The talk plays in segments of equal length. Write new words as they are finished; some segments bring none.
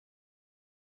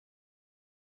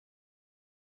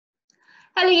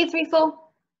Hello, Year 3-4.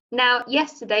 Now,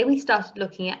 yesterday we started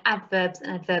looking at adverbs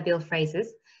and adverbial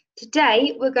phrases.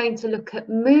 Today we're going to look at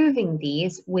moving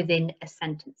these within a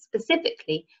sentence,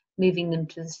 specifically moving them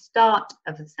to the start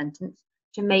of a sentence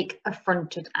to make a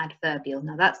fronted adverbial.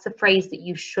 Now, that's the phrase that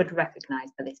you should recognise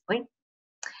by this point.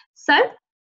 So,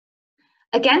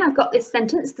 again, I've got this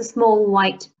sentence, the small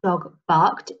white dog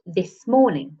barked this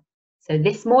morning. So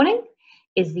this morning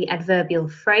is the adverbial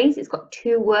phrase. It's got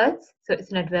two words, so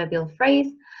it's an adverbial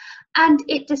phrase, and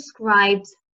it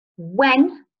describes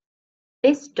when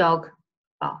this dog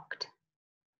barked.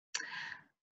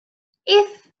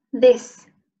 If this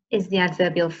is the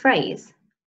adverbial phrase,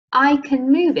 I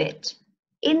can move it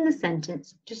in the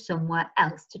sentence to somewhere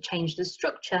else to change the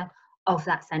structure of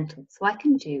that sentence. So I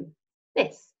can do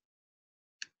this.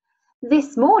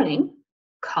 This morning,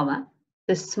 comma,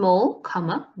 the small,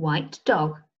 comma, white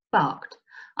dog barked.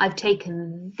 I've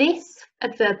taken this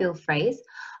adverbial phrase,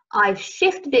 I've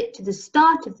shifted it to the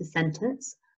start of the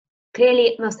sentence. Clearly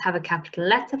it must have a capital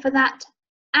letter for that,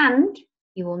 and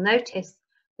you will notice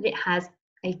that it has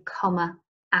a comma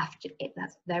after it.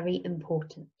 That's very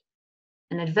important.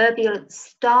 An adverbial at the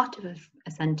start of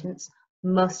a sentence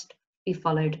must be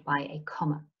followed by a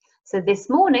comma. So this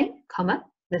morning, comma,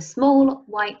 the small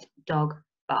white dog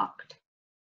barked.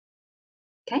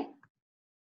 Okay?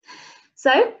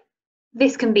 So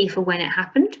this can be for when it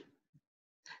happened.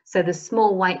 So the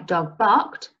small white dog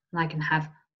barked, and I can have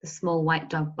the small white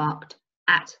dog barked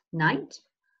at night.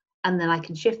 And then I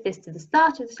can shift this to the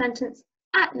start of the sentence,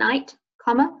 at night,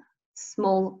 comma,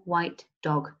 small white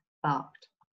dog barked.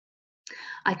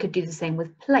 I could do the same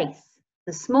with place.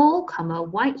 The small, comma,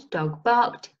 white dog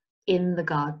barked in the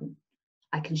garden.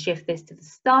 I can shift this to the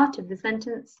start of the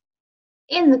sentence.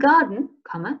 In the garden,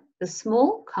 comma, the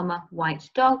small, comma, white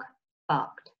dog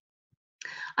barked.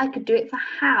 I could do it for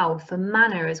how, for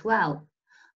manner as well.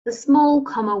 The small,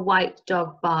 comma, white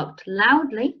dog barked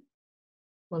loudly.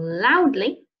 Well,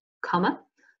 loudly, comma,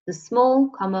 the small,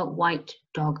 comma, white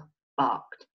dog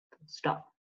barked. Stop.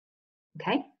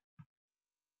 Okay?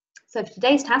 So for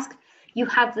today's task, you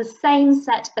have the same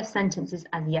set of sentences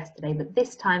as yesterday, but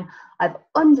this time I've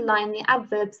underlined the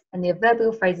adverbs and the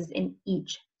adverbial phrases in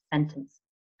each sentence.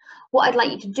 What I'd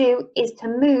like you to do is to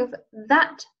move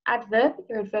that adverb,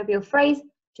 your adverbial phrase,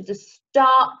 to the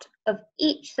start of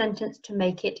each sentence to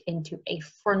make it into a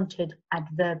fronted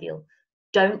adverbial.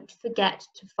 Don't forget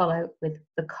to follow with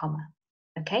the comma.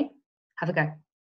 Okay? Have a go.